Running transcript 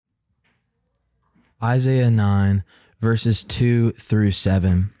Isaiah 9, verses 2 through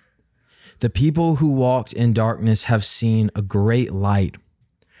 7. The people who walked in darkness have seen a great light.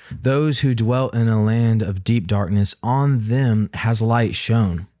 Those who dwelt in a land of deep darkness, on them has light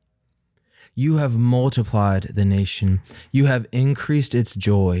shone. You have multiplied the nation. You have increased its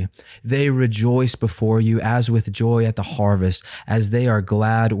joy. They rejoice before you as with joy at the harvest, as they are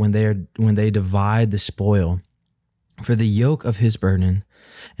glad when they divide the spoil. For the yoke of his burden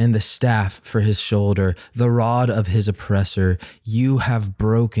and the staff for his shoulder, the rod of his oppressor, you have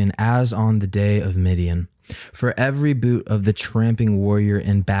broken as on the day of Midian. For every boot of the tramping warrior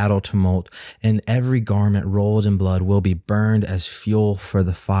in battle tumult and every garment rolled in blood will be burned as fuel for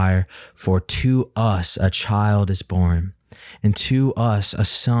the fire. For to us a child is born, and to us a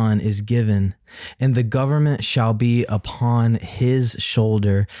son is given, and the government shall be upon his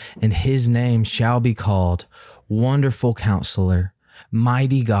shoulder, and his name shall be called Wonderful Counselor,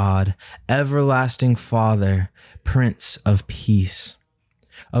 Mighty God, Everlasting Father, Prince of Peace.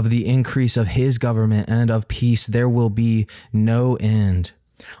 Of the increase of his government and of peace there will be no end,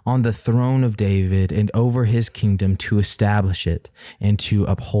 on the throne of David and over his kingdom, to establish it and to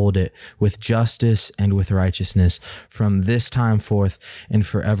uphold it with justice and with righteousness from this time forth and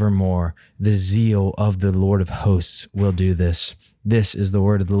forevermore. The zeal of the Lord of hosts will do this. This is the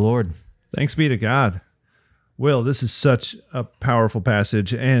word of the Lord. Thanks be to God. Will, this is such a powerful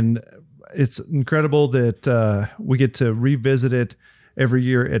passage, and it's incredible that we get to revisit it every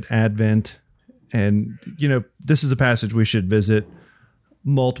year at Advent. And, this is a passage we should visit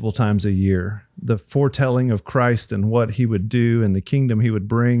multiple times a year. The foretelling of Christ and what he would do and the kingdom he would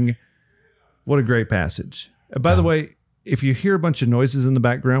bring. What a great passage. By the way, if you hear a bunch of noises in the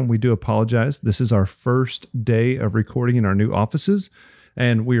background, we do apologize. This is our first day of recording in our new offices,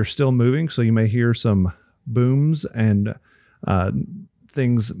 and we are still moving, so you may hear some booms and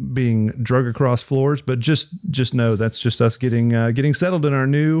things being drug across floors, but just know that's just us getting settled in our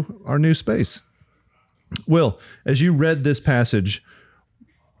new space. Will, as you read this passage,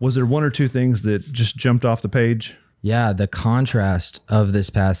 was there one or two things that just jumped off the page? Yeah, the contrast of this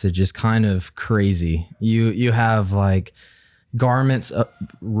passage is kind of crazy. You have like garments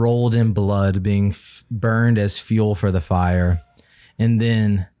rolled in blood being burned as fuel for the fire, and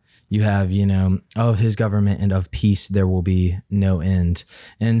then you have, of his government and of peace, there will be no end.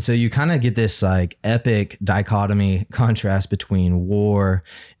 And so you kind of get this like epic dichotomy contrast between war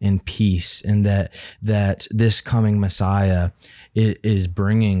and peace, and that this coming Messiah is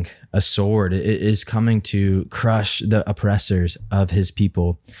bringing a sword. It is coming to crush the oppressors of his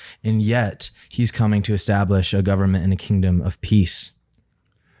people. And yet he's coming to establish a government and a kingdom of peace.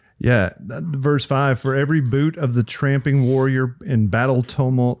 Yeah, verse 5, for every boot of the tramping warrior in battle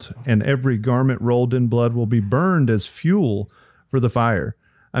tumult and every garment rolled in blood will be burned as fuel for the fire.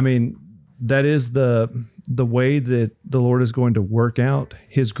 I mean, that is the way that the Lord is going to work out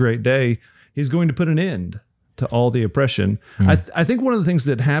his great day. He's going to put an end to all the oppression. I think one of the things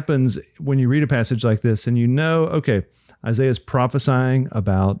that happens when you read a passage like this and okay, Isaiah's prophesying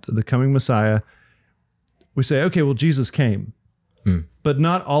about the coming Messiah, we say, okay, well, Jesus came. But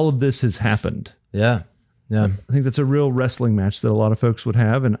not all of this has happened. Yeah. I think that's a real wrestling match that a lot of folks would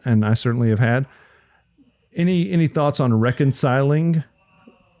have, and I certainly have had. Any thoughts on reconciling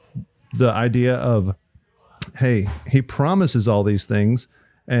the idea of, hey, he promises all these things,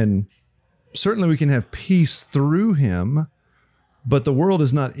 and certainly we can have peace through him, but the world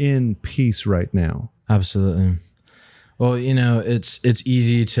is not in peace right now. Absolutely. Well, it's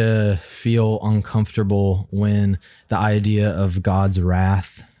easy to feel uncomfortable when the idea of God's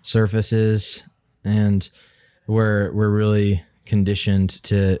wrath surfaces, and we're really conditioned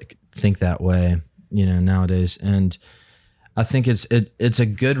to think that way, nowadays. And I think it's a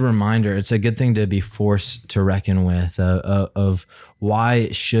good reminder. It's a good thing to be forced to reckon with of why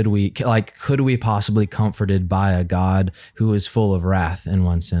should we, could we possibly comforted by a God who is full of wrath in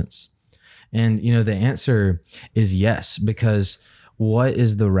one sense? And, the answer is yes, because what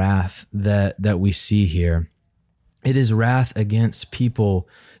is the wrath that we see here? It is wrath against people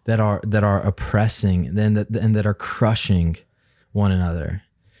that are oppressing and that are crushing one another.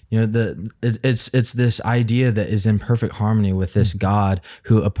 It's this idea that is in perfect harmony with this God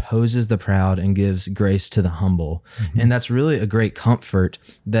who opposes the proud and gives grace to the humble. Mm-hmm. And that's really a great comfort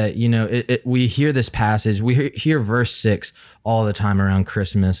that, we hear this passage, we hear verse 6 all the time around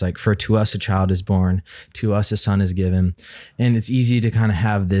Christmas, like, for to us a child is born, to us a son is given. And it's easy to kind of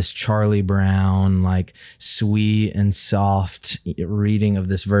have this Charlie Brown, like, sweet and soft reading of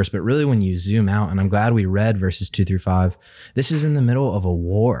this verse. But really, when you zoom out, and I'm glad we read verses 2 through 5, this is in the middle of a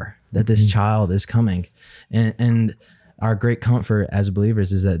war that this child is coming. And our great comfort as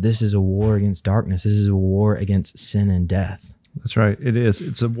believers is that this is a war against darkness. This is a war against sin and death. That's right. It is.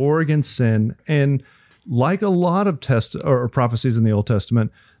 It's a war against sin. And like a lot of prophecies in the Old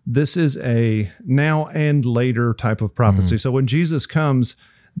Testament, this is a now and later type of prophecy. So when Jesus comes,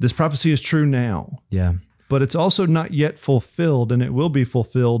 this prophecy is true now. Yeah. But it's also not yet fulfilled, and it will be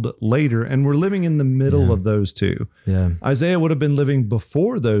fulfilled later. And we're living in the middle of those two. Yeah. Isaiah would have been living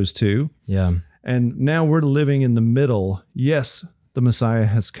before those two. Yeah. And now we're living in the middle. Yes, the Messiah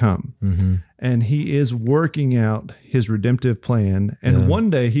has come. And he is working out his redemptive plan. And one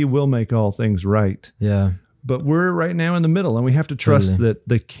day he will make all things right. Yeah. But we're right now in the middle, and we have to trust that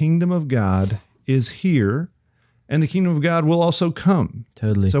the kingdom of God is here, and the kingdom of God will also come.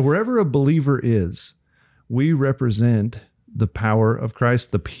 Totally. So wherever a believer is, we represent the power of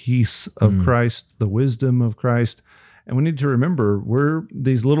Christ, the peace of Christ, the wisdom of Christ. And we need to remember we're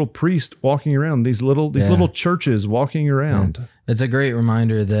these little priests walking around, these little churches walking around. Yeah. It's a great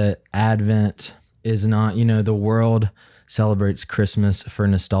reminder that Advent is not, the world celebrates Christmas for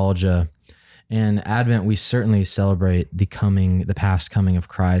nostalgia. And Advent, we certainly celebrate the past coming of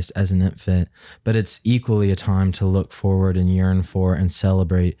Christ as an infant, but it's equally a time to look forward and yearn for and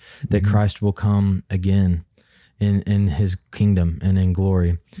celebrate that Christ will come again in his kingdom and in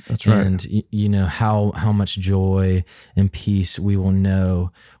glory. That's right. And how much joy and peace we will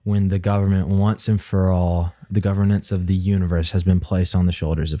know when the government, once and for all, the governance of the universe has been placed on the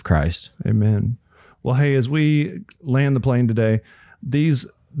shoulders of Christ. Amen. Well, hey, as we land the plane today, these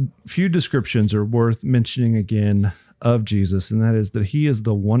few descriptions are worth mentioning again of Jesus, and that is that he is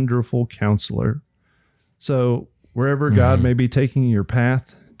the wonderful counselor. So wherever God may be taking your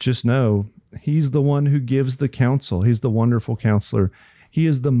path, just know he's the one who gives the counsel. He's the wonderful counselor. He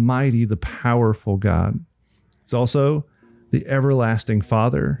is the mighty, the powerful God. He's also the everlasting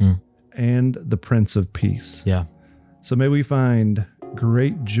Father and the Prince of Peace. Yeah. So may we find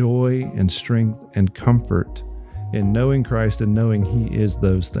great joy and strength and comfort in knowing Christ and knowing he is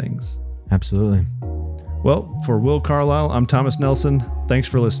those things. Absolutely. Well, for Will Carlisle, I'm Thomas Nelson. Thanks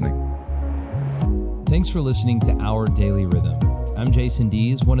for listening. Thanks for listening to Our Daily Rhythm. I'm Jason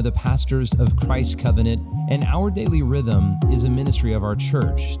Dees, one of the pastors of Christ Covenant, and Our Daily Rhythm is a ministry of our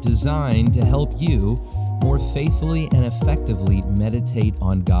church designed to help you more faithfully and effectively meditate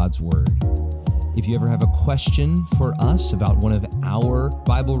on God's Word. If you ever have a question for us about one of our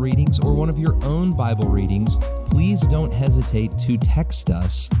Bible readings or one of your own Bible readings, please don't hesitate to text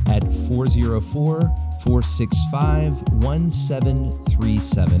us at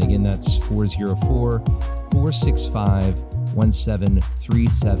 404-465-1737. Again, that's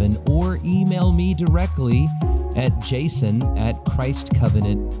 404-465-1737, or email me directly at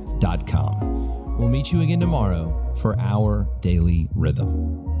jason@christcovenant.com. We'll meet you again tomorrow for Our Daily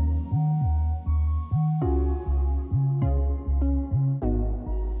Rhythm.